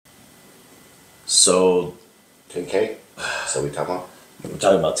So 10K? So we talking about? we're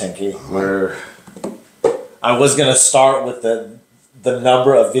talking about 10K. I was gonna start with the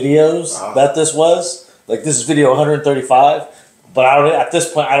number of videos that this was. Like this is video 135, but at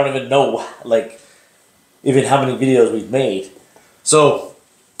this point I don't even know even how many videos we've made. So,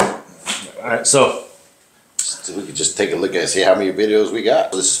 all right, so we could just take a look and see how many videos we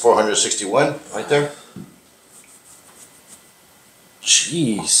got. This is 461 right there.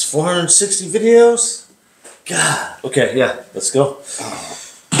 Jeez, 460 videos? God. Okay, yeah, let's go.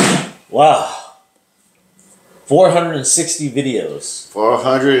 Wow. 460 videos.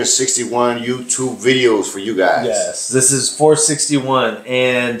 461 YouTube videos for you guys. Yes, this is 461,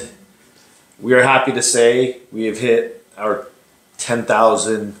 and we are happy to say we have hit our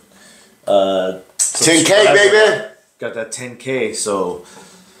 10,000 10K, baby! Got that 10K, so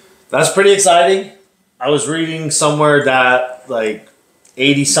that's pretty exciting. I was reading somewhere that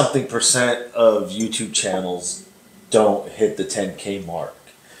 80-something% of YouTube channels don't hit the 10K mark.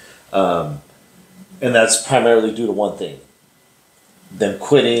 And that's primarily due to one thing: them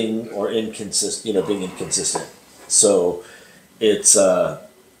quitting or being inconsistent. So it's a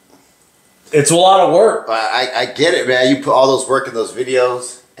lot of work. I get it, man. You put all those work in those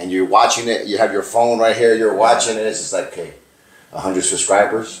videos, and you're watching it. You have your phone right here. You're watching it. It's just like, okay, 100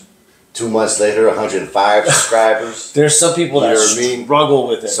 subscribers. 2 months later, 105 subscribers. There's some people that struggle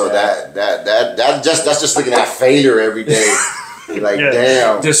with it. So that's just looking at failure every day. You're like,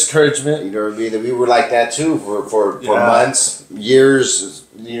 damn. Discouragement. You know what I mean? And we were like that too for months, years.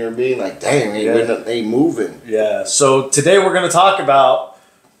 You know what I mean? Like, dang, they moving. Yeah. So today we're going to talk about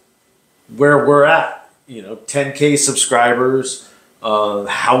where we're at. 10K subscribers,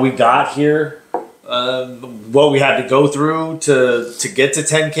 how we got here, what we had to go through to get to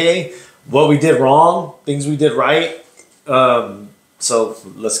 10K, what we did wrong, things we did right. So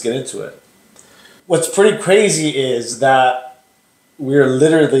let's get into it. What's pretty crazy is that we're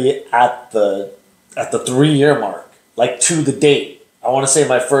literally at the 3-year mark, to the date. I want to say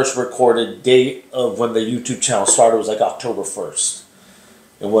my first recorded date of when the YouTube channel started was October 1st.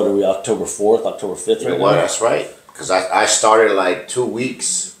 And what are we, October 4th, October 5th right now? That's right. Because I started 2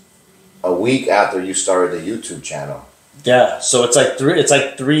 weeks, a week after you started the YouTube channel. Yeah, so it's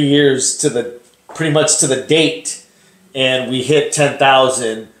 3 years pretty much to the date, and we hit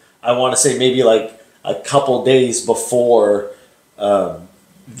 10,000. I want to say maybe a couple days before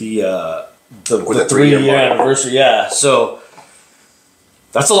the 3-year anniversary. Yeah, so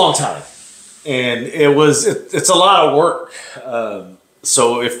that's a long time, and it's a lot of work.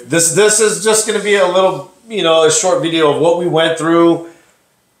 So if this is just going to be a little a short video of what we went through,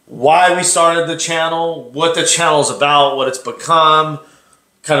 why we started the channel, what the channel is about, what it's become,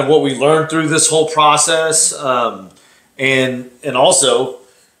 kind of what we learned through this whole process, and also,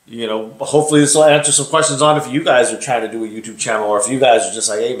 hopefully this will answer some questions on if you guys are trying to do a YouTube channel, or if you guys are just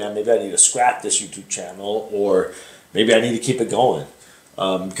like, hey man, maybe I need to scrap this YouTube channel, or maybe I need to keep it going,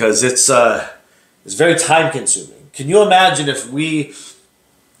 because it's very time consuming. Can you imagine if we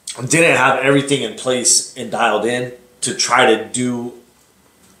didn't have everything in place and dialed in to try to do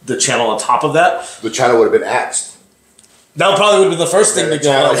the channel on top of that? The channel would have been axed. That probably would have been the first thing to go. The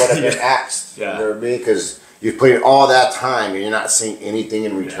channel would have been axed. Yeah. You know what I mean? Because you put in all that time and you're not seeing anything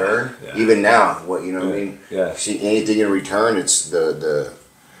in return. Yeah. Even now, what I mean? Yeah. See anything in return, it's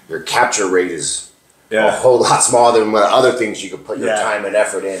your capture rate is a whole lot smaller than what other things you could put your time and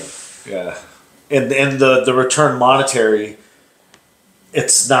effort in. Yeah. And the return monetary,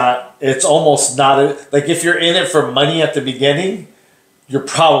 it's almost not if you're in it for money at the beginning, you're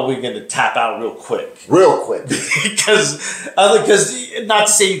probably going to tap out real quick. because not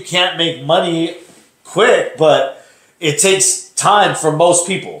to say you can't make money quick, but it takes time for most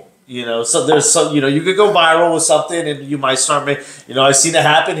people. So there's you could go viral with something and you might start making, I've seen it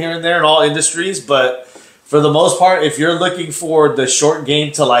happen here and there in all industries, but for the most part, if you're looking for the short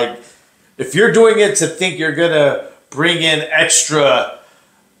game to if you're doing it to think you're going to bring in extra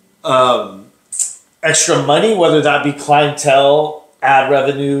money, whether that be clientele, ad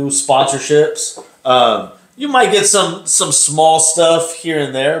revenue, sponsorships, you might get some small stuff here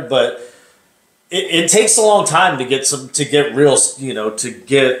and there, but it takes a long time to get real, to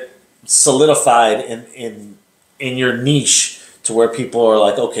get solidified in your niche to where people are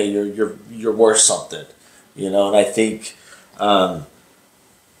like, okay, you're worth something, and I think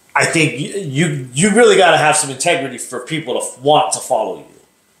you really got to have some integrity for people to want to follow you.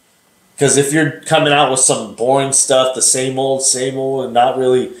 Because if you're coming out with some boring stuff, the same old, and not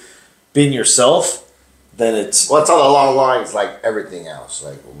really being yourself, then it's... Well, it's all along lines like everything else.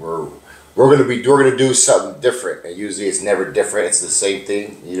 we're gonna do something different, and usually it's never different. It's the same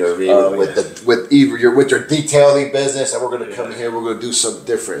thing. You know what I mean? With your detailing business, and we're gonna come here. We're gonna do something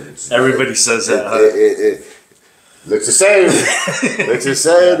different. Everybody says that. It looks the same. Looks the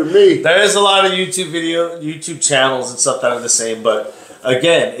same to me. There is a lot of YouTube channels and stuff that are the same, but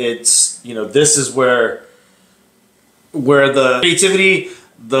again, it's this is where the creativity,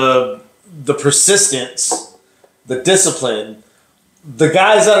 the persistence, the discipline, the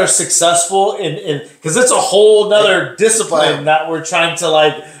guys that are successful in because it's a whole nother discipline that we're trying to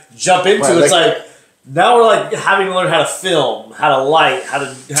like jump into. Right, it's like now we're like having to learn how to film, how to light, how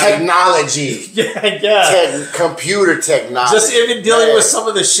to technology. Computer technology. Just even dealing with some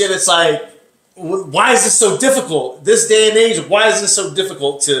of the shit, it's like, why is this so difficult? This day and age, why is this so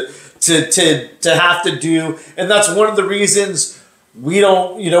difficult to have to do? And that's one of the reasons we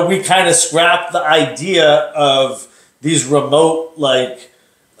don't, we kind of scrap the idea of these remote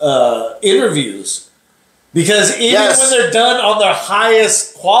interviews. Because even when they're done on their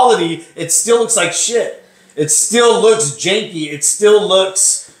highest quality, it still looks like shit. It still looks janky. It still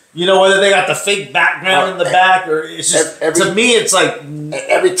looks, whether they got the fake background in the back or it's just, to me, it's like...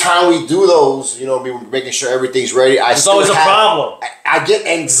 Every time we do those, making sure everything's ready, it's always a problem. I get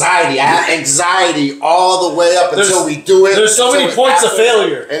anxiety. I have anxiety all the way up until we do it. There's so many points of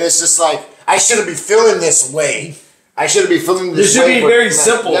failure. And it's just like, I shouldn't be feeling this way. I shouldn't be feeling this way. It should be very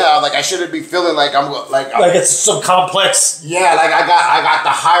simple. Yeah, like I shouldn't be feeling like I'm like it's some complex. Yeah, like I got the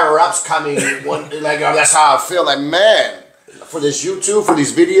higher ups coming. That's how I feel. Like, man, for this YouTube, for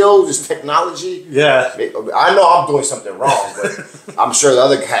these videos, this technology. Yeah, I know I'm doing something wrong, but I'm sure the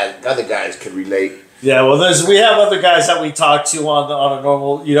other guys could relate. Yeah, well, we have other guys that we talk to on a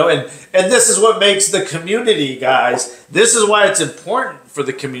normal, and this is what makes the community, guys. This is why it's important for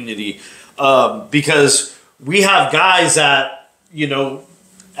the community, because we have guys that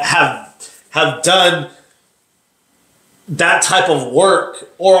have done that type of work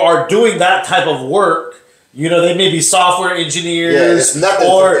or are doing that type of work. They may be software engineers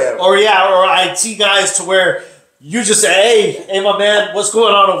or IT guys to where you just say, hey, my man, what's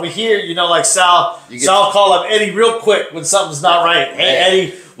going on over here? Like Sal call up Eddie real quick when something's not right. Hey,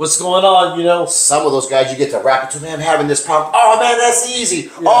 Eddie, what's going on? Some of those guys you get to rap it to, man, I'm having this problem. Oh, man, that's easy.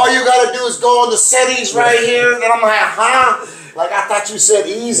 Yeah. All you got to do is go on the settings right here. And I'm like, huh? Like, I thought you said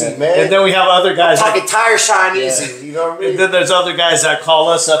easy, man. And then we have other guys. I'm talking tire shine easy. You know what I mean? And then there's other guys that call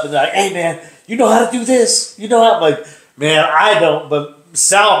us up and they're like, hey, man, you know how to do this. I'm like, man, I don't, but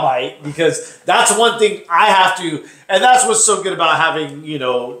Sal might, because that's one thing I have to, and that's what's so good about having,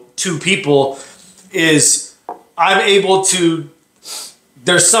 two people is I'm able to,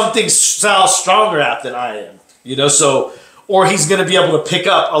 there's something Sal's stronger at than I am, or he's going to be able to pick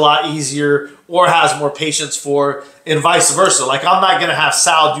up a lot easier or has more patience for, and vice versa. Like, I'm not going to have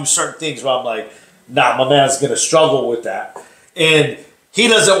Sal do certain things where I'm like, nah, my man's going to struggle with that. And he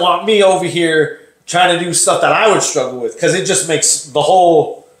doesn't want me over here trying to do stuff that I would struggle with, because it just makes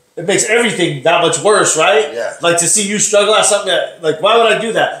it makes everything that much worse, right? Yeah. Like, to see you struggle at something that, like, why would I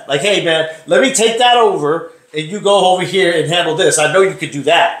do that? Like, hey, man, let me take that over and you go over here and handle this. I know you could do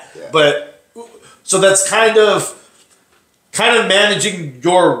that. Yeah. But, so that's kind of managing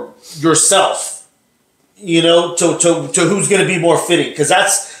yourself, to who's going to be more fitting. Because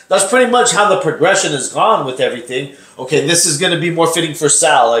that's pretty much how the progression has gone with everything. Okay, this is going to be more fitting for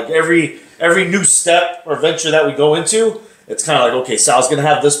Sal. Like, every new step or venture that we go into, it's kind of like, okay, Sal's going to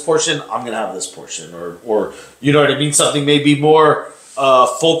have this portion, I'm going to have this portion. Or you know what I mean? Something may be more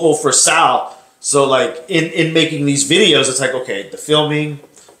focal for Sal. So, like, in making these videos, it's like, okay, the filming,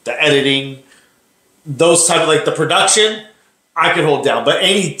 the editing, those type of, like, the production, I could hold down. But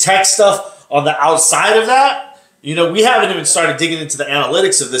any tech stuff on the outside of that, we haven't even started digging into the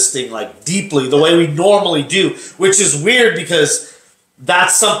analytics of this thing, like, deeply, the way we normally do, which is weird because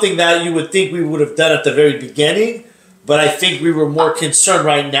that's something that you would think we would have done at the very beginning. But I think we were more concerned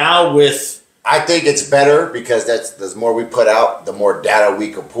right now with... I think it's better because the more we put out, the more data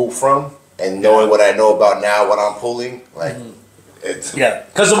we can pull from. And knowing what I know about now, what I'm pulling, like... It's... Yeah,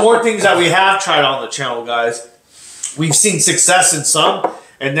 because the more things that we have tried on the channel, guys, we've seen success in some,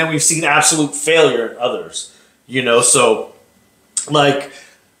 and then we've seen absolute failure in others. So, like,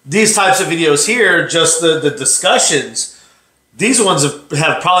 these types of videos here, just the discussions... These ones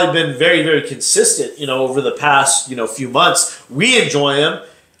have probably been very, very consistent, over the past, few months. We enjoy them.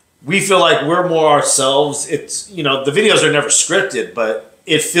 We feel like we're more ourselves. It's, the videos are never scripted, but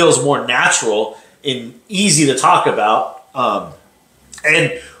it feels more natural and easy to talk about.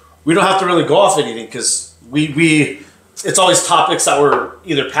 And we don't have to really go off anything because we it's always topics that we're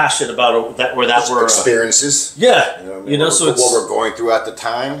either passionate about or that we're experiences. Yeah, you know what I mean? So it's what we're going through at the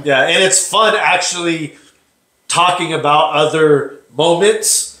time. Yeah, and it's fun actually talking about other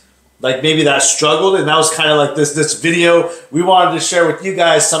moments, like maybe that struggled, and that was kind of like this video we wanted to share with you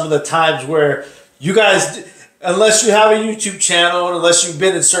guys some of the times where you guys, unless you have a YouTube channel and unless you've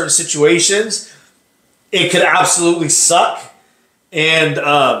been in certain situations, it could absolutely suck and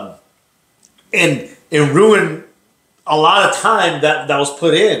ruin a lot of time that was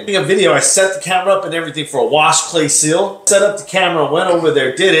put in. In a video, I set the camera up and everything for a wash clay seal. Set up the camera, went over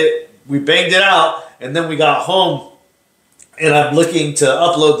there, did it. We banged it out, and then we got home, and I'm looking to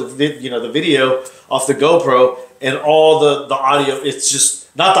upload the video off the GoPro, and all the audio. It's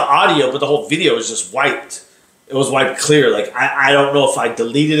just not the audio, but the whole video is just wiped. It was wiped clear. Like I don't know if I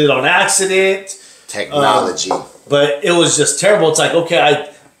deleted it on accident. Technology. But it was just terrible. It's like,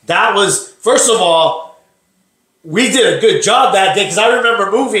 okay, that was, first of all, we did a good job that day because I remember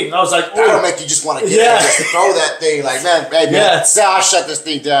moving. I was like, that'll make you just want to get there, just to throw that thing. Like, man, I'll shut this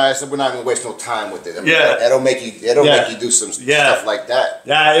thing down. I said, we're not going to waste no time with it. I mean, that'll make you do some stuff like that.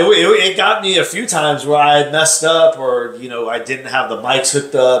 Yeah, it got me a few times where I had messed up, or, you know, I didn't have the mics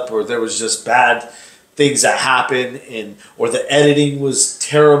hooked up, or there was just bad things that happened, or the editing was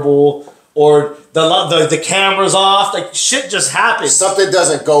terrible, or the camera's off. Like, shit just happens. Something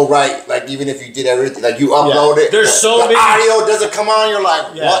doesn't go right. Like, even if you did everything, like you upload it, there's the audio doesn't come on. You're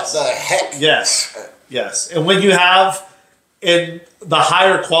like, what the heck? Yes. And when you have, in the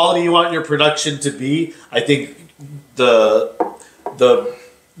higher quality you want your production to be, I think the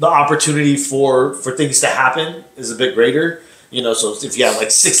opportunity for things to happen is a bit greater. You know, so if you have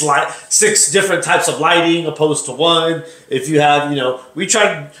like six different types of lighting opposed to one, if you have, you know,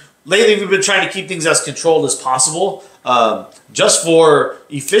 lately we've been trying to keep things as controlled as possible, just for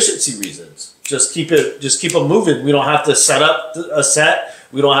efficiency reasons. Just keep them moving. We don't have to set up a set.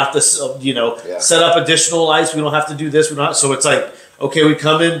 We don't have to, set up additional lights. We don't have to do this. So it's like, okay, we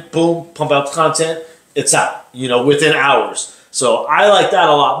come in, boom, pump out the content, it's out, within hours. So I like that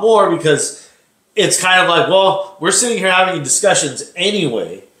a lot more because it's kind of like, well, we're sitting here having discussions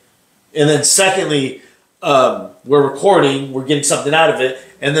anyway. And then secondly, we're recording, we're getting something out of it.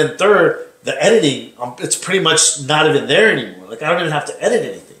 And then third, the editing, it's pretty much not even there anymore. Like, I don't even have to edit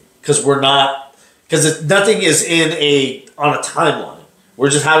anything because nothing is on a timeline. We're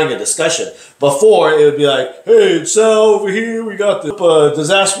just having a discussion. Before, it would be like, hey, Sal, over here, we got the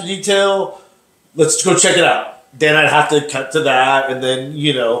disaster detail. Let's go check it out. Then I'd have to cut to that, and then,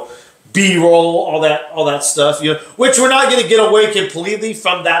 B-roll, all that stuff, which we're not going to get away completely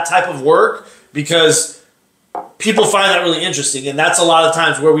from that type of work because people find that really interesting, and that's a lot of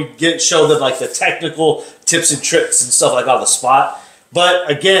times where we show them like the technical tips and tricks and stuff like on the spot. But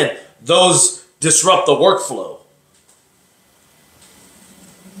again, those disrupt the workflow.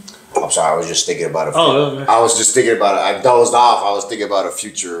 I'm sorry, I was just thinking about okay. I was just thinking about it. I dozed off. I was thinking about a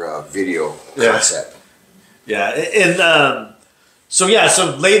future video concept. Yeah, and so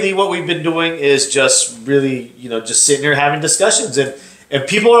lately what we've been doing is just really, just sitting here having discussions, and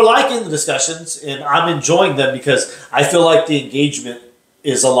people are liking the discussions, and I'm enjoying them because I feel like the engagement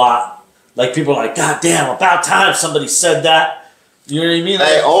is a lot. Like, people are like, God damn, about time somebody said that. You know what I mean?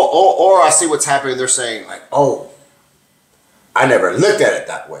 Hey, or I see what's happening. They're saying like, oh, I never looked at it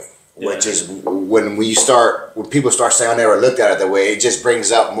that way. Yeah. Which is when people start saying I never looked at it that way, it just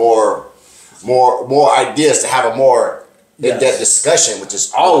brings up more ideas to have a more in-depth discussion, which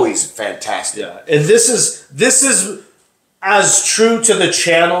is always fantastic. Yeah, and this is as true to the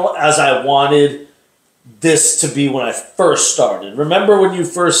channel as I wanted this to be when I first started. Remember when you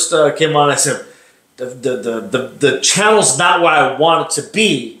first came on, I said the channel's not what I want it to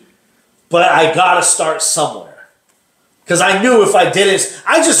be, but I gotta start somewhere. Because I knew if I didn't,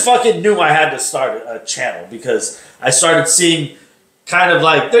 I just fucking knew I had to start a channel because I started seeing kind of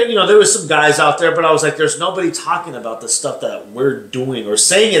like, there was some guys out there, but I was like, there's nobody talking about the stuff that we're doing or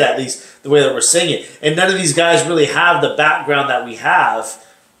saying it at least the way that we're saying it. And none of these guys really have the background that we have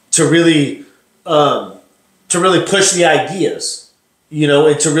to really push the ideas,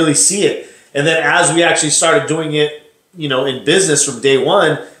 and to really see it. And then as we actually started doing it, in business from day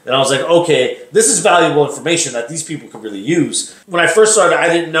one, and I was like, okay, this is valuable information that these people could really use. When I first started, I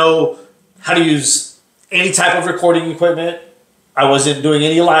didn't know how to use any type of recording equipment. I wasn't doing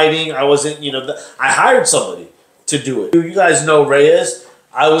any lighting. I wasn't, I hired somebody to do it. You guys know Reyes.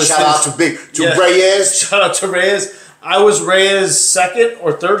 Shout out to Reyes. Shout out to Reyes. I was Reyes' second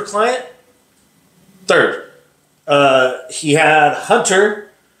or third client. Third. He had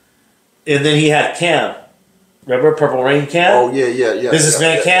Hunter, and then he had Cam. Remember Purple Rain Cam? Oh, yeah.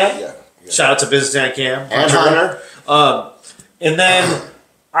 Businessman Cam? Yeah. Shout out to Businessman Cam And Hunter. And then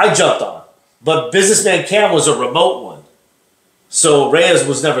I jumped on, but Businessman Cam was a remote one, so Reyes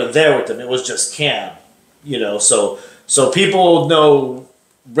was never there with them. It was just Cam, you know. So people know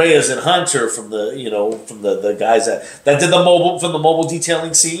Reyes and Hunter from the guys that did the mobile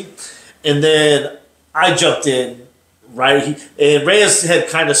detailing scene, and then I jumped in, right? And Reyes had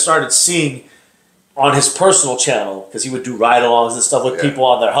kind of started seeing on his personal channel, because he would do ride-alongs and stuff with people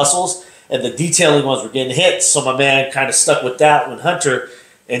on their hustles, and the detailing ones were getting hits. So my man kind of stuck with that with Hunter,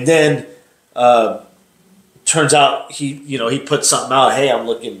 and then turns out he put something out. Hey, I'm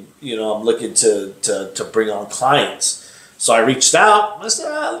looking to bring on clients. So I reached out. I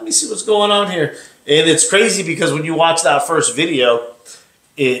said, let me see what's going on here. And it's crazy because when you watch that first video,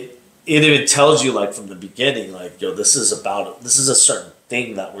 it even tells you like from the beginning, like, yo, this is a certain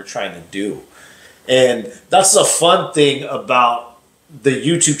thing that we're trying to do. And that's the fun thing about the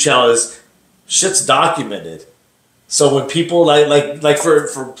YouTube channel is shit's documented. So when people like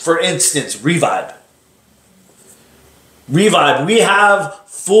for instance, Revibe, we have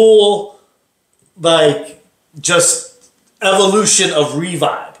full like just evolution of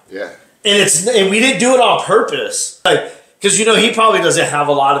Revibe. Yeah. And we didn't do it on purpose. Like, because he probably doesn't have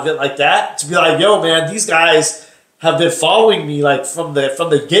a lot of it like that. To be like, yo, man, these guys have been following me like from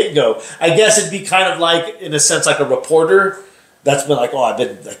the get-go. I guess it'd be kind of like, in a sense, like a reporter that's been like, oh, I've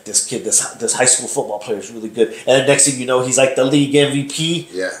been like this kid, this high school football player is really good. And then next thing you know, he's like the league MVP.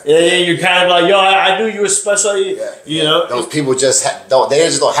 Yeah. And you're kind of like, yo, I knew you were special. Yeah. Those people just don't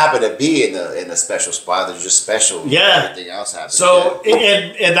happen to be in a special spot. They're just special. Yeah. Everything else happens. So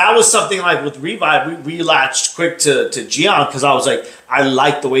and that was something like with Revive, we latched quick to Gian, because I was like, I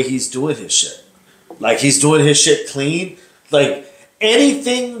like the way he's doing his shit. Like, he's doing his shit clean. Like,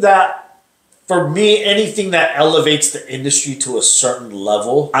 anything that elevates the industry to a certain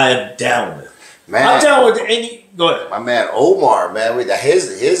level, I am down with. Man, I'm down with any. Go ahead. My man Omar, man, his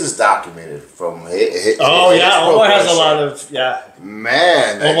is documented from his Omar has a lot of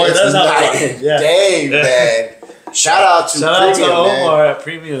Man, Omar does have a lot. Yeah. Dang, man. Shout out to Omar at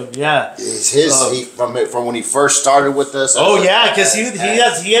Premium. Yeah, from when he first started with us. Because he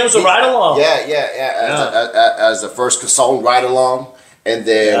has a ride along. As the first consultant ride along, and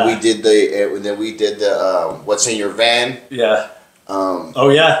then we did the what's in your van. Yeah.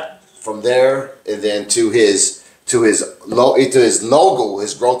 From there, and then to his logo,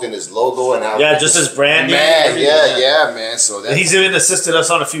 his growth in his logo, and how just his branding. Man, man. So he's even assisted us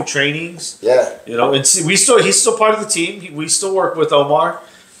on a few trainings. Yeah, and he's still part of the team. We still work with Omar,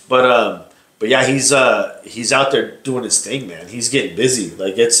 but yeah, he's out there doing his thing, man. He's getting busy.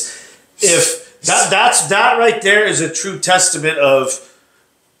 Like, that right there is a true testament of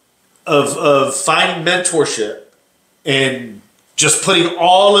finding mentorship and just putting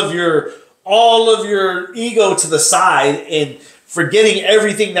all of your ego to the side and forgetting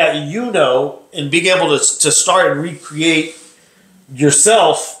everything that and being able to start and recreate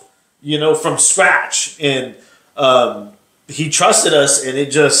yourself, from scratch. And he trusted us, and it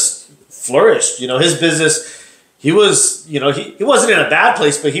just flourished. His business, he was, he wasn't in a bad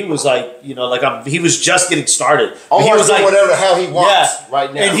place, but he was like, he was just getting started. He was like, whatever the hell he wants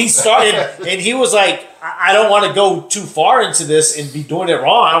right now. And he started, and he was like, I don't want to go too far into this and be doing it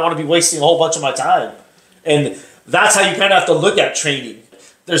wrong. I don't want to be wasting a whole bunch of my time. And that's how you kind of have to look at training.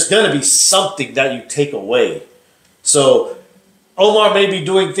 There's going to be something that you take away. So Omar may be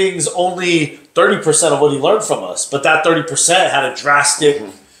doing things only 30% of what he learned from us, but that 30% had a drastic,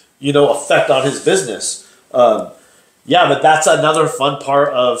 effect on his business. But that's another fun part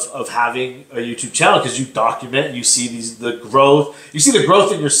of having a YouTube channel, because you document, you see the growth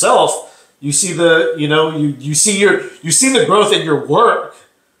in yourself. You see you see the growth in your work.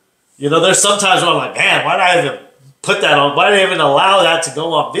 There's sometimes where I'm like, man, why did I even put that on? Why did I even allow that to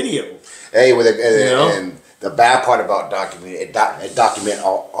go on video? Hey, and the bad part about documenting it document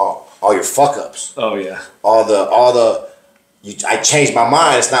all your fuck ups. Oh yeah. I changed my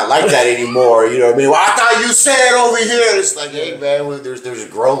mind. It's not like that anymore. You know what I mean? Well, I thought you said over here. It's like, hey man, there's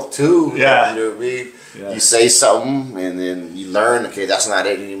growth too. Yeah. You know what I mean? Yeah. You say something and then you learn. Okay, that's not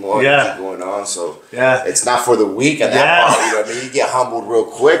it anymore. Yeah. You keep going on. So it's not for the weak at that part. You know what I mean? You get humbled real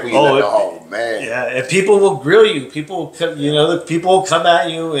quick when oh man. Yeah, and people will grill you. People will come at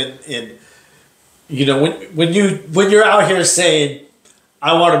you and when you're out here saying,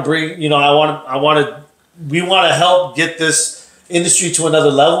 I want to bring, we want to help get this industry to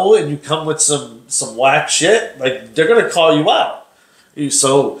another level, and you come with some whack shit, like, they're gonna call you out.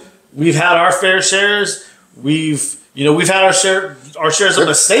 So we've had our fair shares. we've had our shares of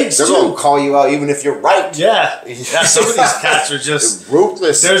mistakes They're too. gonna call you out even if you're right. Yeah. Some of these cats are just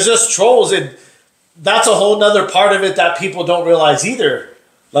ruthless. They're just trolls, and that's a whole nother part of it that people don't realize either.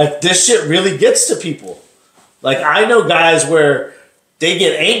 Like, this shit really gets to people. Like, I know guys where they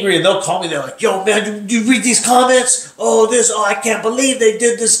get angry and they'll call me. They're like, "Yo, man, you read these comments? Oh, I can't believe they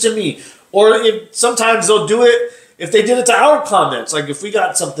did this to me." Or sometimes they'll do it if they did it to our comments. Like, if we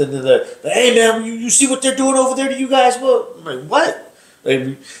got something to "Hey, man, you see what they're doing over there to you guys?" Well, I'm like, what?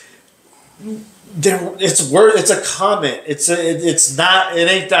 Like, it's a comment. It's not. It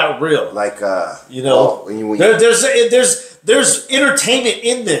ain't that real. Like there's entertainment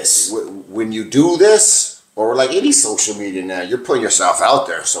in this. When you do this, or like any social media now, you're putting yourself out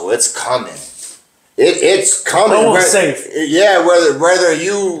there, so it's coming. It's coming. No one's safe. Yeah, whether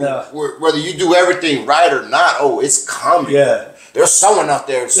you do everything right or not, it's coming. Yeah, there's someone out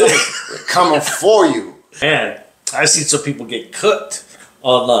there coming for you. Man, I see some people get cooked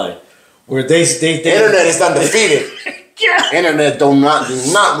online. Where they internet is undefeated. Yeah. Internet do not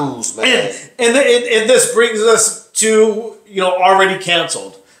lose, man. And this brings us to already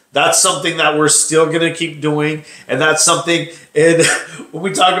canceled. That's something that we're still gonna keep doing, and that's something. And when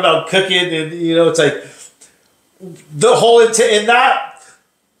we talk about cooking, and it's like the whole in that.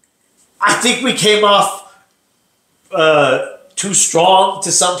 I think we came off too strong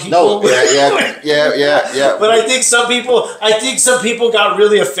to some people. No, yeah. But I think some people got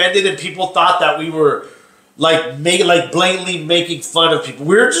really offended, and people thought that we were blatantly making fun of people.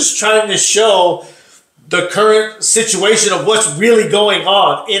 We're just trying to show the current situation of what's really going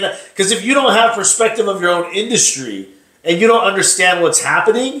on. Because if you don't have perspective of your own industry and you don't understand what's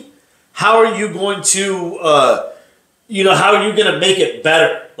happening, how are you going to, how are you going to make it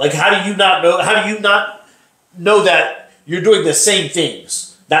better? Like, how do you not know that you're doing the same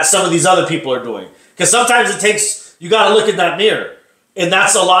things that some of these other people are doing? Because sometimes you got to look in that mirror. And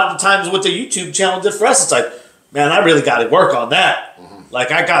that's a lot of times what the YouTube channel did for us. It's like, man, I really got to work on that. Mm-hmm.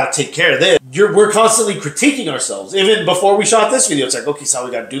 Like, I got to take care of this. We're constantly critiquing ourselves. Even before we shot this video, it's like, okay, so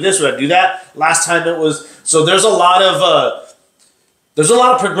we got to do this, we got to do that. Last time it was... So there's a lot of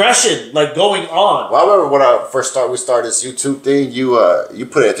progression going on. Well, I remember when we started this YouTube thing, you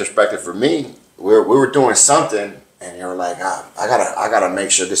put it into perspective for me. We were doing something, and you were like, I gotta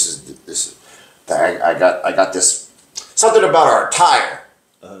make sure this is I got this something about our attire.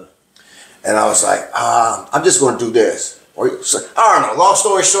 And I was like, I'm just going to do this. Or I don't know. Long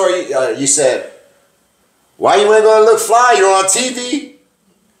story short, you said, why you ain't going to look fly? You're on TV.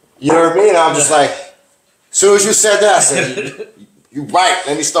 You know what I mean? I'm just like, as soon as you said that, I said, you right.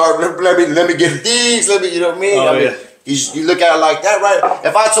 Let me start. Let me get these. You know what I mean? Yeah. You look at it like that, right?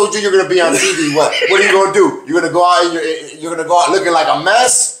 If I told you you're going to be on TV, what are you going to do? You're going to go out. You're going to go out looking like a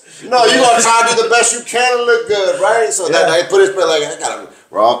mess. No, you're going to try to do the best you can to look good, right? So that I put it like,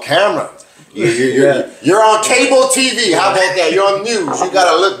 we're on camera. You're on cable TV. How about that? You're on news. You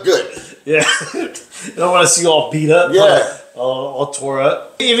got to look good. Yeah. I don't want to see you all beat up. Yeah. All tore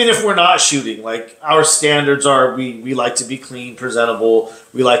up. Even if we're not shooting, like, our standards are we like to be clean, presentable.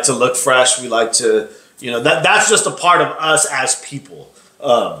 We like to look fresh. We like to, that's just a part of us as people.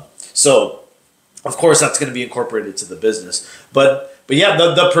 So, of course, that's going to be incorporated to the business. But yeah,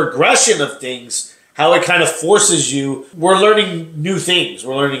 the progression of things, how it kind of forces you. We're learning new things.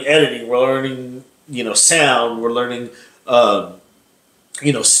 We're learning editing. We're learning, sound. We're learning,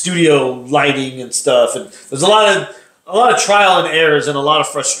 studio lighting and stuff. And there's a lot of trial and errors and a lot of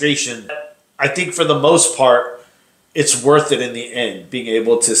frustration. I think for the most part, it's worth it in the end, being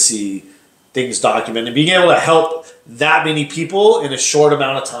able to see things documented, being able to help that many people in a short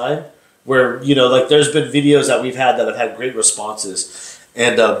amount of time. Where, there's been videos that we've had that have had great responses.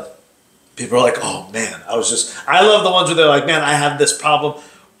 And people are like, oh, man, I love the ones where they're like, man, I have this problem.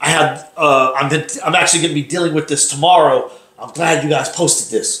 I'm actually going to be dealing with this tomorrow. I'm glad you guys posted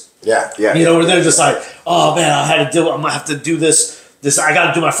this. Yeah. Where they're just like, oh, man, I'm going to have to do this. I got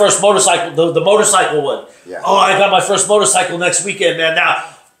to do my first motorcycle, the motorcycle one. Yeah. Oh, I got my first motorcycle next weekend, man. Now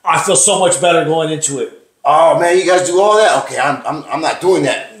I feel so much better going into it. Oh man, you guys do all that? Okay, I'm not doing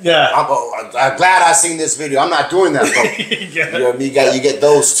that. Yeah, I'm glad I seen this video. I'm not doing that. Yeah. You know what I mean? You get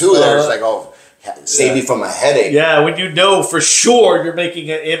those too. There's like, save me from a headache. Yeah, when you know for sure you're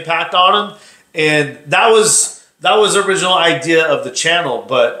making an impact on them, and that was the original idea of the channel.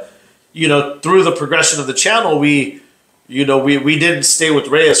 But through the progression of the channel, we didn't stay with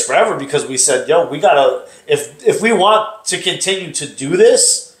Reyes forever because we said, we gotta if we want to continue to do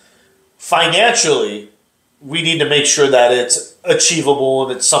this financially. We need to make sure that it's achievable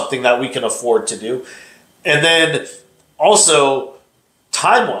and it's something that we can afford to do. And then also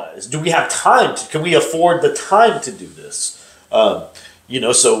time wise, do we have time? Can we afford the time to do this?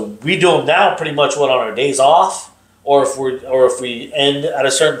 So we do them now pretty much on our days off, or if we end at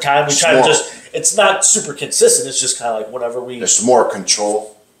a certain time, we try to just. It's not super consistent. It's just kind of like whenever we. There's more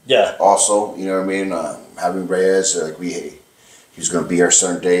control. Yeah. Also, you know what I mean. Having Reyes, he's going to be here a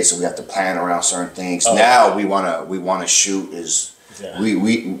certain day, so we have to plan around certain things. Now we wanna shoot is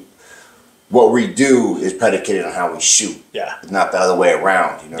we what we do is predicated on how we shoot. Yeah. It's not the other way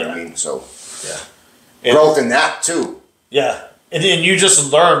around. You know what I mean? So yeah, growth in that too. Yeah, and then you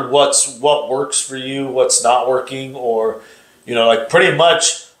just learn what works for you, what's not working, or like pretty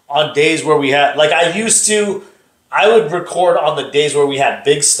much on days where we had I would record on the days where we had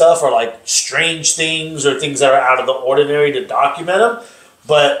big stuff or like strange things or things that are out of the ordinary to document them.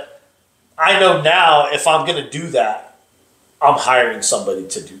 But I know now if I'm going to do that, I'm hiring somebody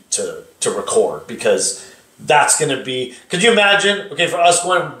to record, because that's going to be. Could you imagine? Okay, for us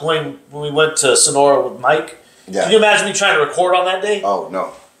going when we went to Sonora with Mike. Yeah. Can you imagine me trying to record on that day? Oh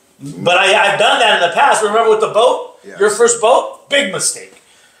no. But I've done that in the past. Remember with the boat? Yes. Your first boat? Big mistake.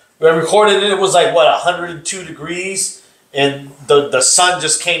 We recorded it. It was like 102 degrees, and the sun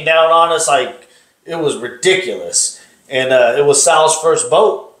just came down on us. Like, it was ridiculous. And it was Sal's first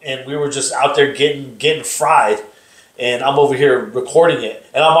boat, and we were just out there getting fried. And I'm over here recording it,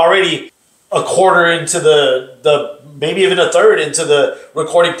 and I'm already a quarter into the maybe even a third into the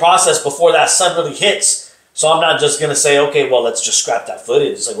recording process before that sun really hits. So I'm not just gonna say, okay, well, let's just scrap that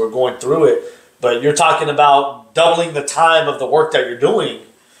footage. It's like we're going through it, but you're talking about doubling the time of the work that you're doing.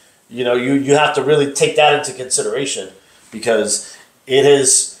 You have to really take that into consideration, because it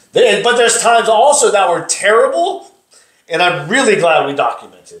is. But there's times also that were terrible, and I'm really glad we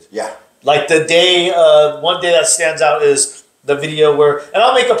documented. Yeah. Like the day, one day that stands out is the video where, and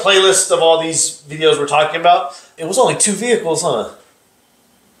I'll make a playlist of all these videos we're talking about. It was only 2 vehicles, huh?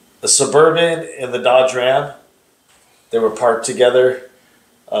 The Suburban and the Dodge Ram. They were parked together,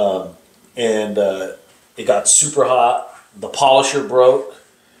 and it got super hot. The polisher broke.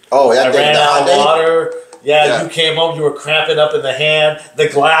 Oh, yeah. I ran out of water. Yeah, you came home, you were cramping up in the hand. The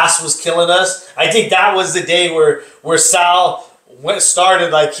glass was killing us. I think that was the day where Sal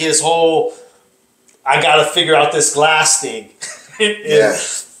started like his whole, I got to figure out this glass thing.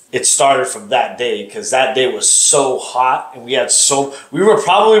 It started from that day, because that day was so hot, and we were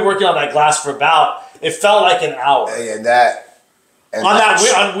probably working on that glass for it felt like an hour.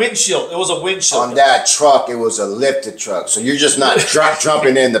 On windshield. It was a windshield. On that truck, it was a lifted truck. So you're just not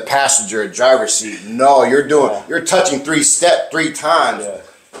jumping in the passenger and driver's seat. No, you're touching 3 times. Yeah.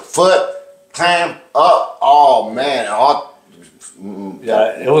 Foot, clamp, up. Oh man.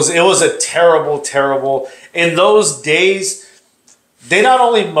 It was a terrible. In those days, they not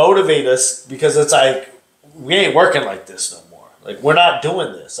only motivate us, because it's like, we ain't working like this no more. Like, we're not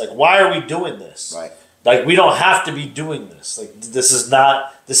doing this. Like, why are we doing this? Right. Like, we don't have to be doing this. Like, this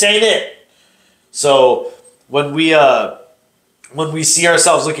ain't it. So when we see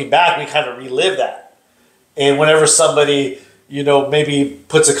ourselves looking back, we kind of relive that. And whenever somebody, maybe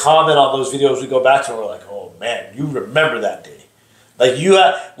puts a comment on those videos, we go back to, and we're like, oh man, you remember that day. Like,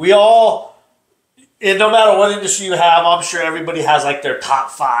 we all, and no matter what industry you have, I'm sure everybody has like their top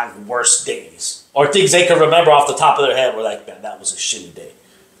 5 worst days, or things they can remember off the top of their head. We're like, man, that was a shitty day.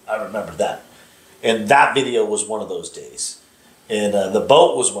 I remember that. And that video was one of those days. And the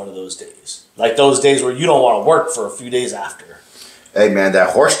boat was one of those days. Like those days where you don't want to work for a few days after. Hey, man,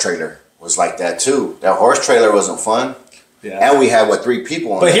 that horse trailer was like that too. That horse trailer wasn't fun. Yeah. And we had, 3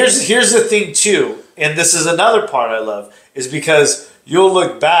 people on it. But here's the thing too, and this is another part I love, is because you'll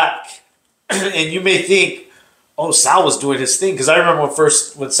look back and you may think, oh, Sal was doing his thing. Because I remember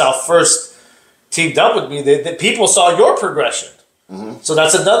when Sal first teamed up with me, that people saw your progression. Mm-hmm. So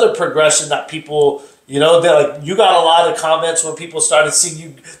that's another progression that people, they're like, you got a lot of comments when people started seeing you.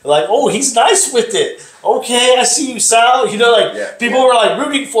 They're like, oh, he's nice with it. Okay, I see you, Sal. People were like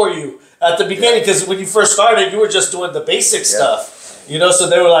rooting for you at the beginning, because when you first started, you were just doing the basic stuff. So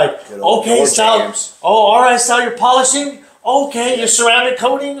they were like, okay, Sal. Oh, all right, Sal, you're polishing. Okay, you're ceramic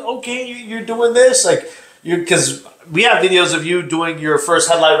coating. Okay, you're doing this. Because we have videos of you doing your first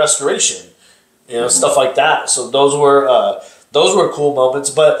headlight restoration, stuff like that. So those were cool moments.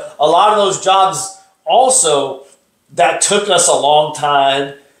 But a lot of those jobs also, that took us a long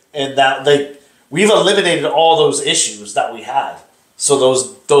time, and that we've eliminated all those issues that we had. So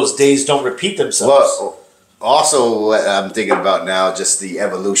those days don't repeat themselves. Also, what I'm thinking about now, just the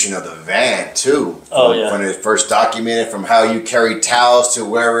evolution of the van too. Oh yeah. When it first documented, from how you carry towels to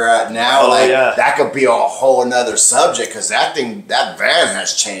where we're at now, Oh, like yeah. that could be a whole nother subject because that van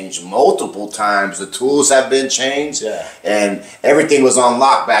has changed multiple times. The tools have been changed, Yeah. and everything was on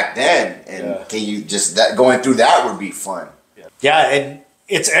lock back then. And Yeah. can you just that going through that would be fun. Yeah, and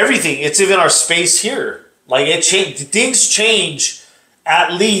it's everything. It's even our space here. Like it changed. Things change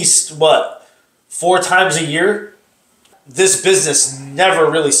at least what 4 times a year. This business never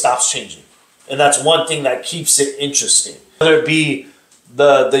really stops changing, and that's one thing that keeps it interesting. Whether it be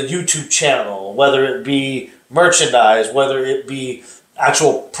the YouTube channel, whether it be merchandise, whether it be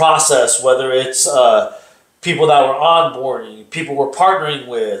actual process, whether it's people that we're onboarding, people we're partnering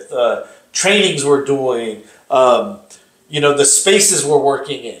with, trainings we're doing, the spaces we're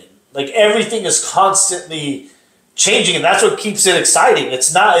working in. Like everything is constantly changing, and that's what keeps it exciting.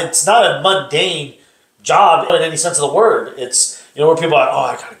 It's not a mundane job in any sense of the word. It's where people are like, oh,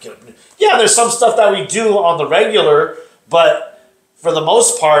 I gotta get up. Yeah, there's some stuff that we do on the regular, but for the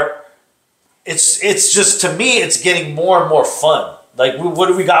most part, it's just, to me, it's getting more and more fun. Like, what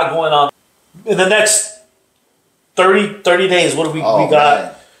do we got going on in the next 30 days? What do we got?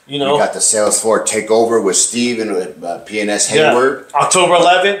 Man. You know, We got the Salesforce takeover with Steve and with PNS Hayward. Yeah. October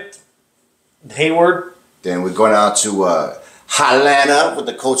 11th, Hayward. Then we're going out to Atlanta with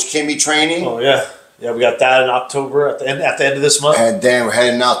the Coach Kimmy training. Oh yeah, we got that in October at the end of this month. And then we're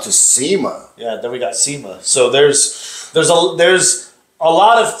heading out to SEMA. Yeah, then we got SEMA. So there's a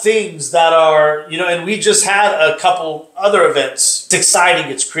lot of things that are, and we just had a couple other events. It's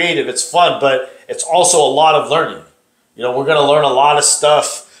exciting, it's creative, it's fun, but it's also a lot of learning. We're going to learn a lot of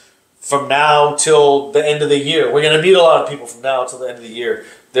stuff from now till the end of the year. We're going to meet a lot of people from now till the end of the year.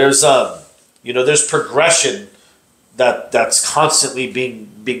 There's there's progression that's constantly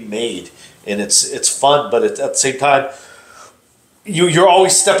being made, and it's fun, but at the same time, you're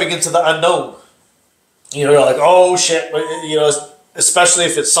always stepping into the unknown. You're like, oh shit, especially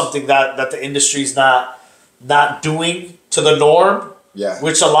if it's something that the industry's not doing to the norm. Yeah.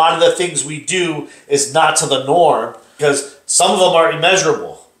 Which a lot of the things we do is not to the norm, because some of them are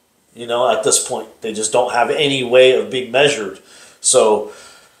immeasurable. At this point, they just don't have any way of being measured. So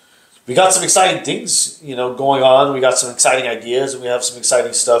we got some exciting things, going on. We got some exciting ideas, and we have some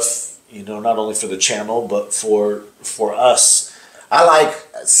exciting stuff, not only for the channel, but for us. I like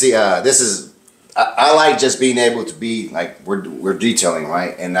just being able to be like, we're detailing,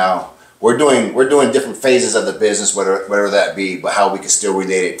 right? And now we're doing different phases of the business, whatever that be, but how we can still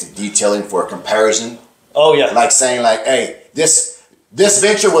relate it to detailing for a comparison. Oh yeah. Like saying like, hey, this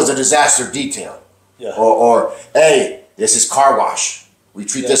venture was a disaster detail. Yeah. Or hey, this is car wash. We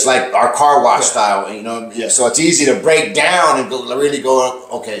treat this like our car wash style, Yeah. So it's easy to break down and really go,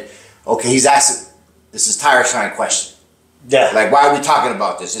 okay, he's asking, this is tire shine question. Yeah. Like, why are we talking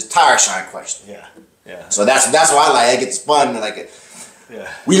about this? It's tire shine question. Yeah. So that's why I like it. It's fun. Like, Yeah.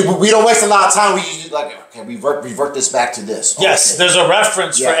 we don't waste a lot of time. We usually like, okay, revert this back to this. Yes, Okay. there's a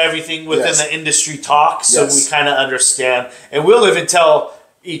reference for everything within the industry talk, so we kind of understand. And we'll even tell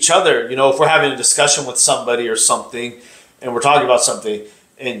each other, if we're having a discussion with somebody or something, and we're talking about something,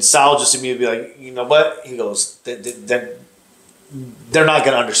 and Sal just immediately be like, you know what? He goes, they're not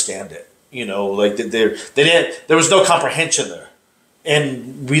going to understand it. Like there was no comprehension there.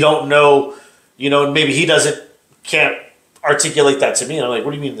 And we don't know, maybe he can't articulate that to me. And I'm like,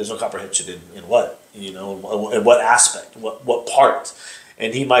 what do you mean there's no comprehension in what? In what aspect? What part?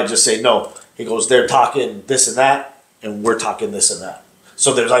 And he might just say, no. He goes, they're talking this and that, and we're talking this and that.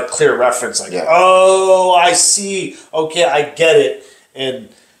 So there's like clear reference, like, oh, I see. Okay, I get it. And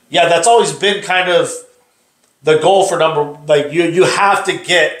yeah, that's always been kind of the goal for you have to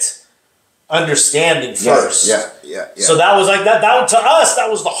get understanding first. Yeah. So that was like that to us, that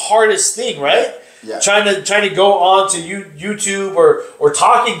was the hardest thing, right? Yeah. Trying to go on to YouTube or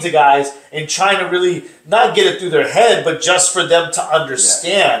talking to guys and trying to really not get it through their head, but just for them to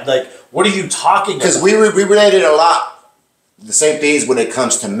understand, like, what are you talking about? Because we related a lot the same things when it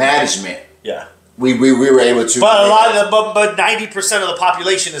comes to management. Yeah. We were able to. But a lot of but 90% of the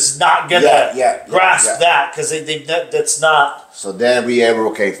population is not gonna grasp that, because that's not. So then we able,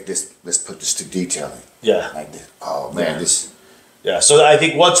 okay, let's put this to detailing. Yeah. Like this. Oh man, this. Yeah. So I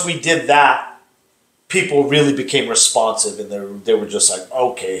think once we did that, people really became responsive, and they were just like,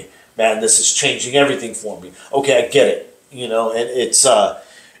 okay, man, this is changing everything for me. Okay, I get it. And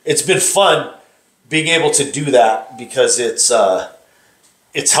it's been fun being able to do that, because it's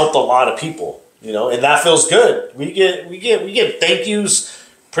helped a lot of people. And that feels good. We get thank yous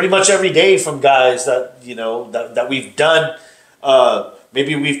pretty much every day from guys that that we've done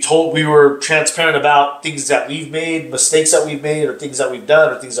maybe we were transparent about things that we've made, mistakes that we've made, or things that we've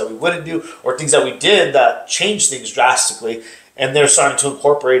done, or things that we wouldn't do, or things that we did that changed things drastically. And they're starting to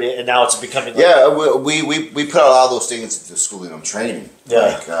incorporate it, and now it's becoming. We put a lot of those things into schooling and training.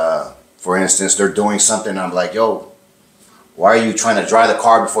 Yeah. Like, for instance, they're doing something. I'm like, yo, why are you trying to dry the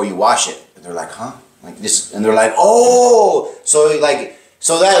car before you wash it? And they're like, huh? Like this, and they're like, oh, so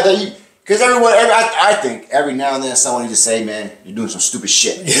that because I think every now and then someone needs to say, man, you're doing some stupid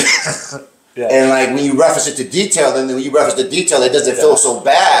shit. Yeah. And like when you reference it to detail, then when you reference the detail, it doesn't feel so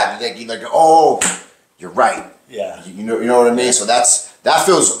bad. Like you're like, oh, you're right. Yeah. You know what I mean? So that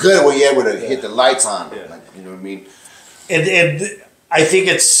feels good when you're able to hit the lights on. Yeah. Like, you know what I mean? And I think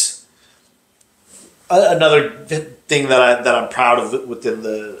it's another thing that I'm proud of within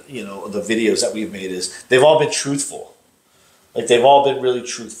the the videos that we've made is they've all been truthful. Like they've all been really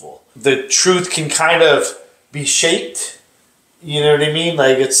truthful. The truth can kind of be shaped. You know what I mean?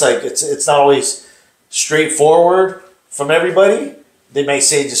 Like it's not always straightforward from everybody. They may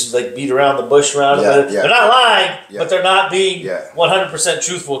say just like beat around the bush around it. But they're not lying, but they're not being 100%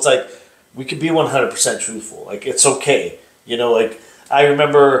 truthful. It's like we could be 100% truthful. Like it's okay. Like I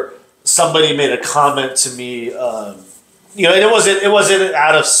remember somebody made a comment to me. And it wasn't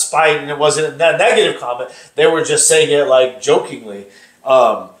out of spite, and it wasn't a negative comment. They were just saying it like jokingly.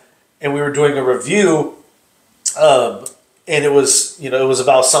 And we were doing a review, and it was it was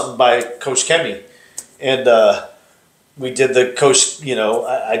about something by Coach Kemi, and we did the coach.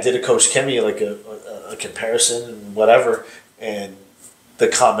 I did a Coach Kemi like a comparison and whatever, and the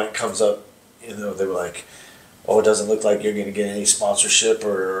comment comes up. They were like, "Oh, it doesn't look like you're going to get any sponsorship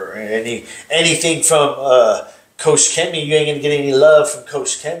or anything from Coach Kemi. You ain't going to get any love from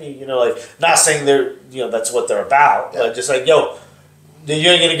Coach Kemi." Not saying they're that's what they're about, but just like you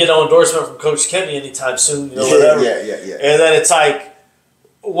ain't going to get no endorsement from Coach Kemi anytime soon. Whatever. Yeah. And then it's like,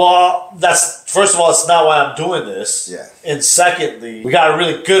 well, that's first of all, it's not why I'm doing this. Yeah. And secondly, we got a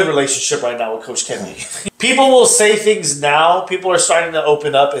really good relationship right now with Coach Kemi. People will say things now. People are starting to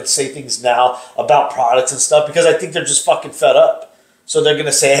open up and say things now about products and stuff because I think they're just fucking fed up. So they're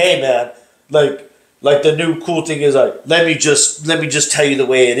gonna say, "Hey, man, like the new cool thing is like let me just tell you the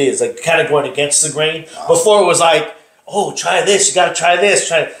way it is." Like kind of going against the grain. Before it was like, "Oh, try this. You gotta try this."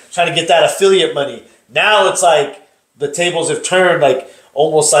 Trying to get that affiliate money. Now it's like the tables have turned. Like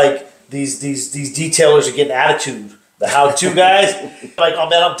almost like these detailers are getting attitude. The how-to guys, like, "Oh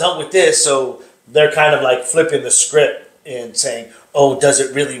man, I'm done with this." So they're kind of like flipping the script and saying, "Oh, does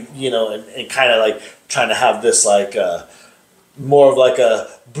it really?" And kind of like trying to have this like more of like a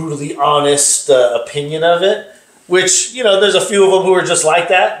brutally honest opinion of it. Which there's a few of them who are just like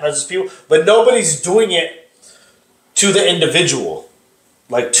that. That's just people, but nobody's doing it to the individual,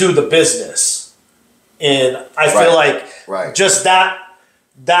 like to the business. And I feel like just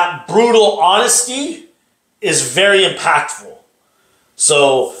that brutal honesty is very impactful.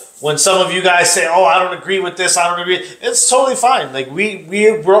 So when some of you guys say, "Oh, I don't agree with this, I don't agree," it's totally fine. Like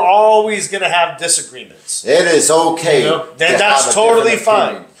we're always gonna have disagreements. It is okay. That's totally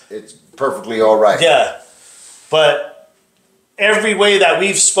fine. It's perfectly all right. Yeah, but every way that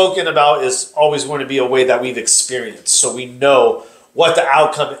we've spoken about is always going to be a way that we've experienced, so we know what the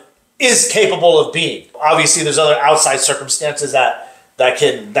outcome is capable of being. Obviously, there's other outside circumstances that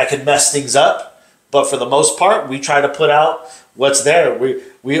can mess things up. But for the most part, we try to put out what's there.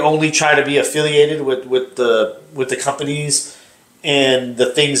 We only try to be affiliated with the companies and the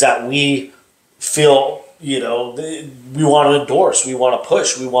things that we feel we want to endorse, we want to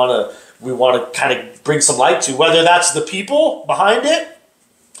push, we want to kind of bring some light to. Whether that's the people behind it,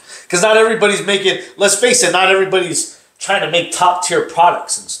 because not everybody's making. Let's face it, not everybody's trying to make top tier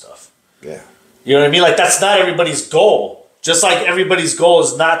products and stuff. Yeah, you know what I mean. Like that's not everybody's goal. Just like everybody's goal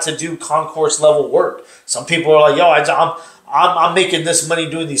is not to do concourse level work. Some people are like, "Yo, I'm making this money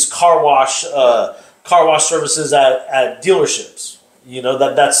doing these car wash services at dealerships."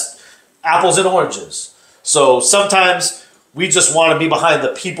 That's apples and oranges. So sometimes we just want to be behind the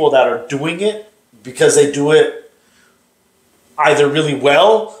people that are doing it because they do it either really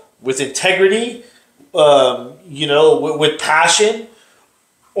well with integrity, with passion,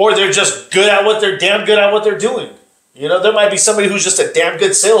 or they're just damn good at what they're doing. There might be somebody who's just a damn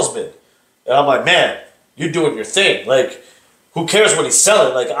good salesman. And I'm like, "Man, you're doing your thing. Like, who cares what he's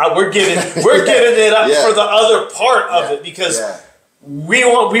selling? Like, we're giving it up for the other part of it because we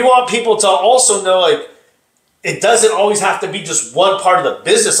want people to also know, like, it doesn't always have to be just one part of the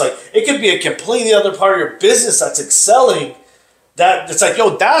business. Like, it could be a completely other part of your business that's excelling. That it's like,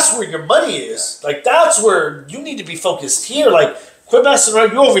 yo, that's where your money is. Like, that's where you need to be focused here. Like, quit messing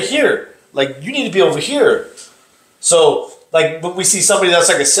around. You're over here. Like, you need to be over here." So like when we see somebody that's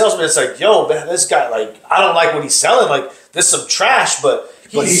like a salesman, it's like, yo, man, this guy, like, I don't like what he's selling. Like, this is some trash, but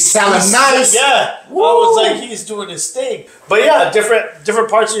he's selling nice. Yeah. Woo. I was like, he's doing his thing. But yeah, different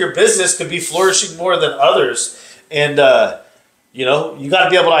parts of your business could be flourishing more than others. And, you know, you got to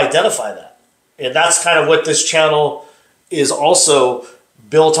be able to identify that. And that's kind of what this channel is also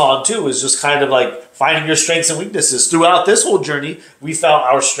built on too, is just kind of like finding your strengths and weaknesses. Throughout this whole journey, we found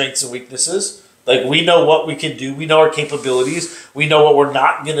our strengths and weaknesses. Like, we know what we can do. We know our capabilities. We know what we're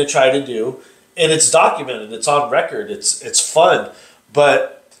not going to try to do. And it's documented. It's on record. It's fun.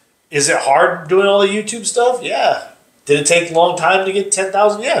 But is it hard doing all the YouTube stuff? Yeah. Did it take a long time to get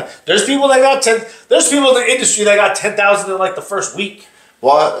 10,000? Yeah. There's people that got 10. There's people in the industry that got 10,000 in like the first week.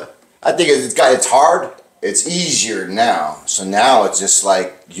 Well, I think it's hard. It's easier now. So now it's just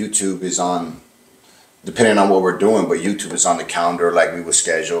like YouTube is on, depending on what we're doing, but YouTube is on the calendar. Like, we would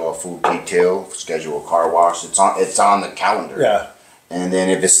schedule a food detail, schedule a car wash. It's on the calendar. Yeah. And then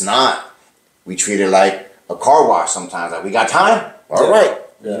if it's not, we treat it like a car wash sometimes. Like, we got time? All right.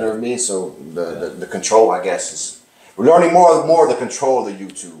 Yeah. You know what I mean? So the control, I guess, is, we're learning more of the control of the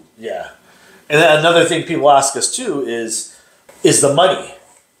YouTube. Yeah. And then another thing people ask us too is the money.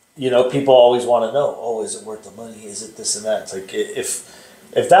 You know, people always want to know, oh, is it worth the money? Is it this and that? It's like,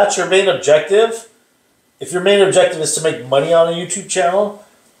 if that's your main objective, if your main objective is to make money on a YouTube channel,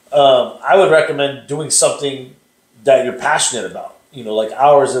 I would recommend doing something that you're passionate about. You know, like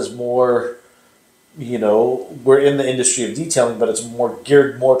ours is more, you know, we're in the industry of detailing, but it's more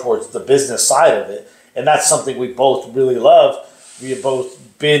geared more towards the business side of it. And that's something we both really love. We have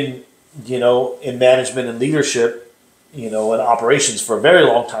both been, you know, in management and leadership, you know, and operations for a very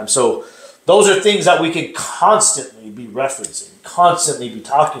long time. So those are things that we can constantly be referencing, constantly be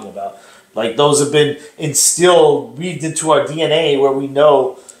talking about. Like, those have been instilled, weaved into our DNA, where we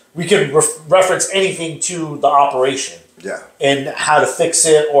know we can reference anything to the operation. Yeah. And how to fix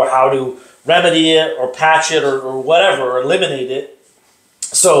it, or how to remedy it, or patch it, or whatever, or eliminate it.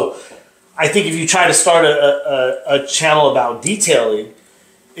 So I think if you try to start a channel about detailing,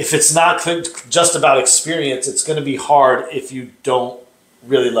 if it's not just about experience, it's going to be hard if you don't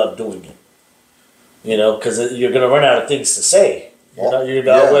really love doing it. You know, because you're going to run out of things to say. You're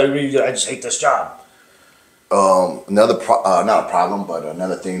I just hate this job. Not a problem, but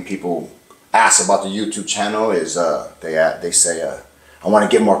another thing people ask about the YouTube channel is they say, I want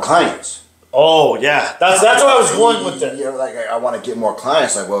to get more clients. Oh yeah, that's where I was going with it. You're like, I want to get more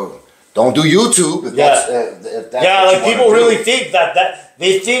clients. Like, well, don't do YouTube. If that's like, people really think that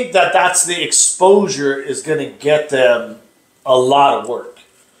they think that that's the exposure is going to get them a lot of work.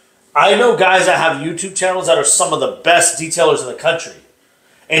 I know guys that have YouTube channels that are some of the best detailers in the country,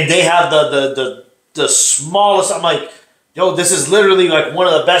 and they have the smallest. I'm like, yo, this is literally like one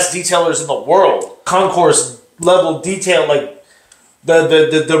of the best detailers in the world. Concourse level detail, like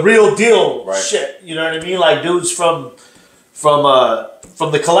the real deal shit. You know what I mean? Like, dudes from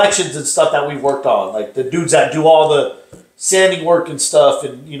the collections and stuff that we've worked on, like the dudes that do all the sanding work and stuff,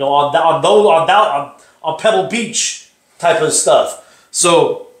 and you know, on Pebble Beach type of stuff.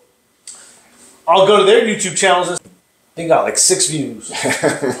 So I'll go to their YouTube channels and they got like 6 views,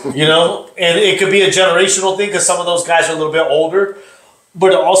 you know, and it could be a generational thing because some of those guys are a little bit older,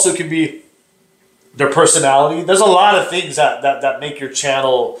 but it also could be their personality. There's a lot of things that make your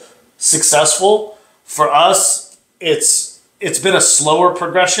channel successful. For us, it's been a slower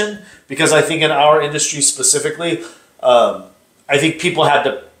progression because I think in our industry specifically, I think people had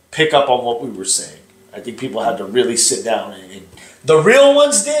to pick up on what we were saying. I think people had to really sit down and the real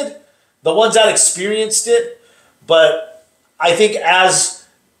ones did, the ones that experienced it. But I think as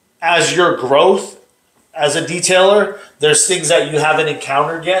your growth as a detailer, there's things that you haven't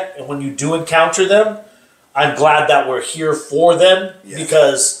encountered yet. And when you do encounter them, I'm glad that we're here for them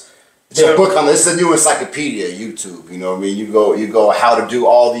because it's a book on this. It's a new encyclopedia, YouTube. You know what I mean? You go how to do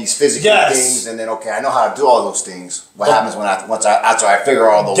all these physical things, and then I know how to do all those things. What happens after I figure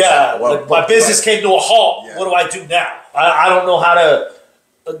all those out? My business came to a halt. Yeah. What do I do now? I don't know how to.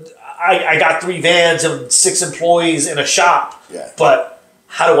 I got 3 vans and 6 employees in a shop. Yeah. But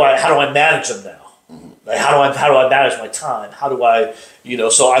how do I manage them now? Mm-hmm. Like how do I manage my time? How do I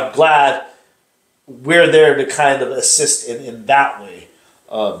So I'm glad we're there to kind of assist in that way.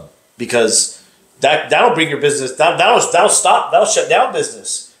 Because that'll bring your business that'll shut down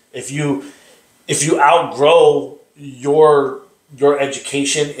business if you outgrow your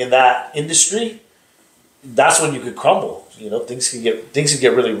education in that industry. That's when you could crumble. Things can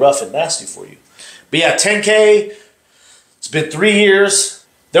get really rough and nasty for you. But yeah, 10K. It's been 3 years.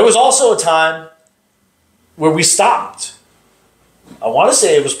 There was also a time where we stopped. I want to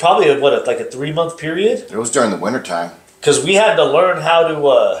say it was probably like a 3-month period. It was during the wintertime. because we had to learn how to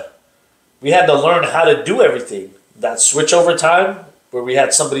do everything. That switch over time where we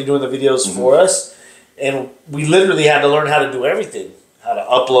had somebody doing the videos for us, and we literally had to learn how to do everything, how to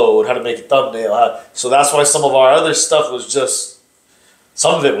upload, how to make a thumbnail. So that's why some of our other stuff was just,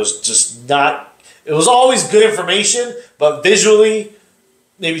 some of it was just not, it was always good information, but visually,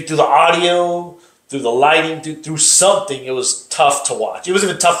 maybe through the audio, through the lighting, through something, it was tough to watch. It was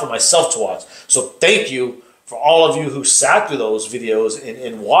even tough for myself to watch. So thank you for all of you who sat through those videos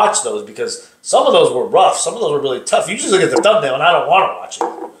and watched those, because some of those were rough. Some of those were really tough. You just look at the thumbnail and I don't want to watch it.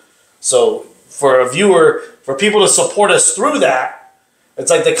 So for a viewer, for people to support us through that,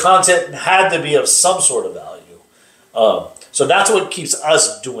 it's like the content had to be of some sort of value. So that's what keeps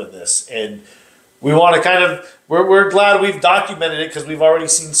us doing this. And we want to kind of, we're glad we've documented it, because we've already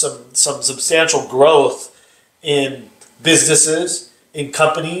seen some substantial growth in businesses, in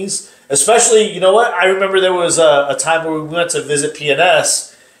companies. Especially, you know what? I remember there was a time where we went to visit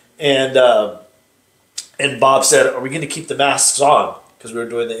PNS, and Bob said, "Are we going to keep the masks on?" Because we were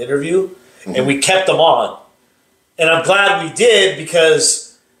doing the interview, and we kept them on. And I'm glad we did,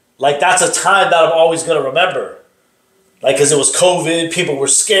 because like that's a time that I'm always going to remember. Like, because it was COVID, people were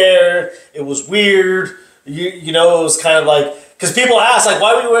scared, it was weird. You know, it was kind of like, because people ask, like,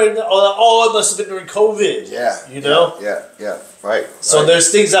 why were you wearing, oh, it must have been during COVID. Yeah. You know? Yeah. Right. So there's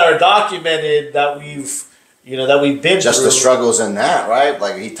things that are documented that we've been just through. The struggles in that, right?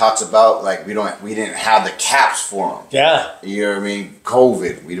 Like he talks about, like we didn't have the caps for them. Yeah. You know what I mean?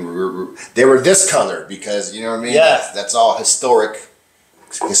 COVID. They were this color because, you know what I mean? Yeah. That's all historic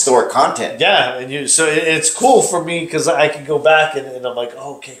content. Yeah, and so it's cool for me, because I can go back and I'm like,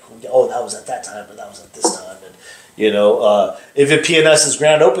 oh, okay, cool. Oh, that was at that time, but that was at this time. And you know, even PNS's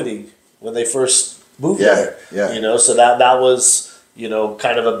grand opening when they first moved there. Yeah. You know, so that was, you know,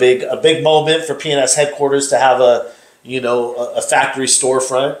 kind of a big moment for PNS headquarters to have a factory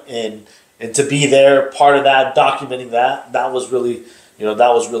storefront and to be there, part of that, documenting that was really,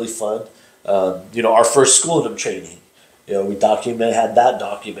 fun. You know, our first school of them training. You know, had that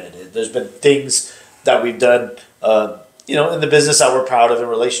documented. There's been things that we've done, you know, in the business that we're proud of, and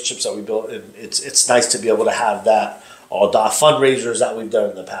relationships that we built, and it's nice to be able to have that. All fundraisers that we've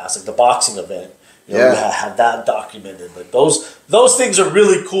done in the past, like the boxing event, you know, we have that documented. Like those things are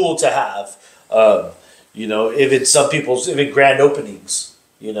really cool to have. You know, even grand openings.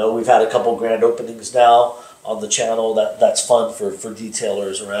 You know, we've had a couple grand openings now on the channel that's fun for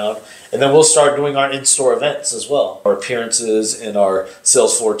detailers around. And then we'll start doing our in-store events as well. Our appearances and our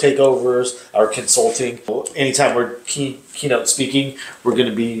sales floor takeovers, our consulting. Anytime we're keynote speaking, we're going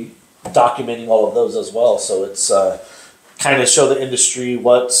to be documenting all of those as well. So it's kind of show the industry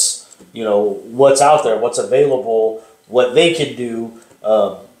what's out there, what's available, what they can do,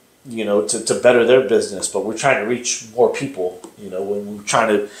 you know, to better their business. But we're trying to reach more people, you know, when we're trying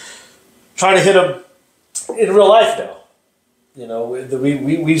to hit them in real life now. You know,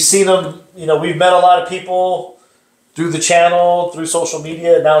 we've seen them, you know, we've met a lot of people through the channel, through social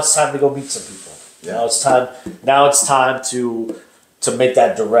media. Now it's time to go meet some people. Yeah. Now it's time to make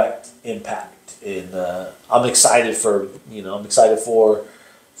that direct impact. And I'm excited for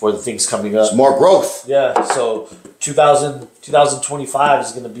the things coming up. It's more growth. Yeah. So 2025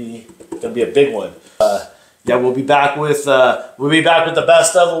 is gonna be a big one. Yeah, we'll be back with the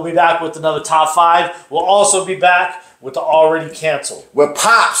best of. We'll be back with another top 5. We'll also be back with the already canceled. With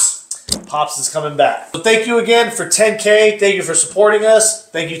Pops. Pops is coming back. So thank you again for 10K. Thank you for supporting us.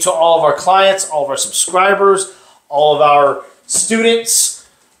 Thank you to all of our clients, all of our subscribers, all of our students,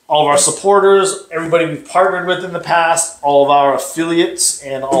 all of our supporters, everybody we've partnered with in the past, all of our affiliates,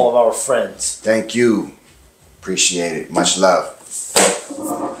 and all of our friends. Thank you. Appreciate it. Much love.